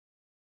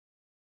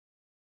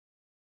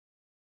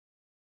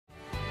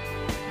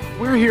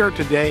We're here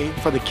today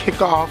for the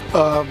kickoff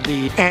of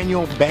the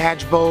annual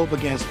Badge Bowl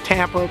against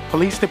Tampa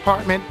Police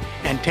Department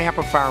and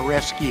Tampa Fire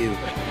Rescue.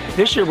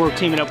 This year we're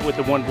teaming up with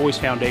the One Voice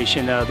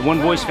Foundation. The One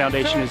Voice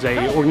Foundation is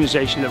an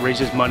organization that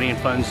raises money and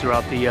funds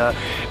throughout the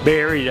Bay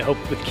Area to help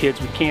with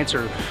kids with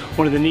cancer.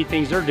 One of the neat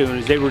things they're doing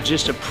is they were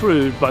just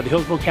approved by the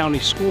Hillsborough County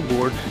School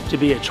Board to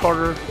be a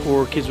charter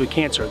for kids with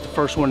cancer, the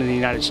first one in the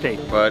United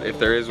States. But if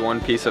there is one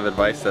piece of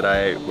advice that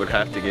I would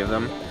have to give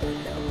them,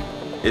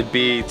 it'd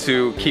be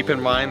to keep in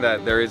mind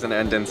that there is an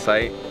end in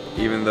sight,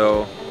 even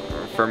though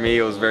for me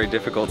it was very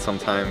difficult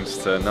sometimes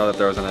to know that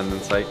there was an end in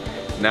sight.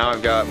 Now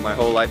I've got my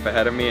whole life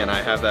ahead of me and I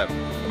have that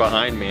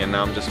behind me, and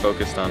now I'm just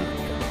focused on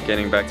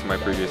getting back to my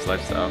previous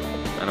lifestyle,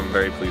 and I'm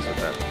very pleased with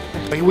that.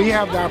 We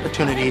have the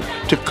opportunity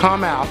to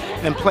come out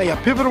and play a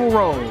pivotal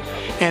role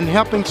in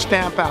helping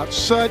stamp out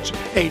such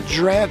a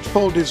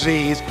dreadful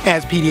disease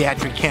as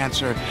pediatric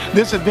cancer.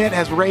 This event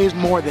has raised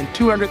more than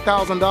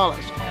 $200,000.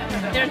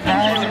 There are things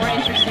that are more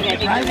interesting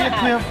I think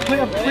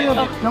Cliff,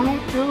 don't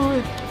do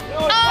it.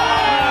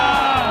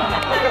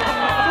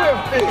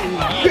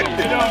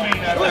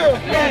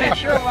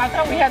 Sure, well, I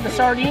thought we had the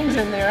sardines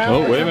in there.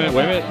 Oh, wait a minute.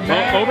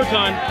 Oh,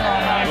 overtime.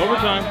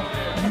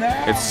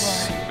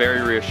 It's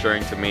very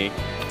reassuring to me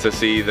to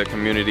see the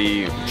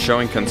community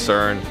showing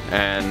concern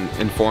and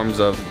informs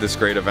of this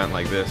great event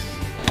like this.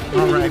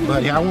 All right,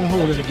 buddy, I won't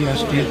hold it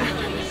against you.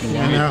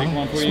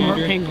 Smart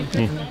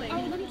penguin.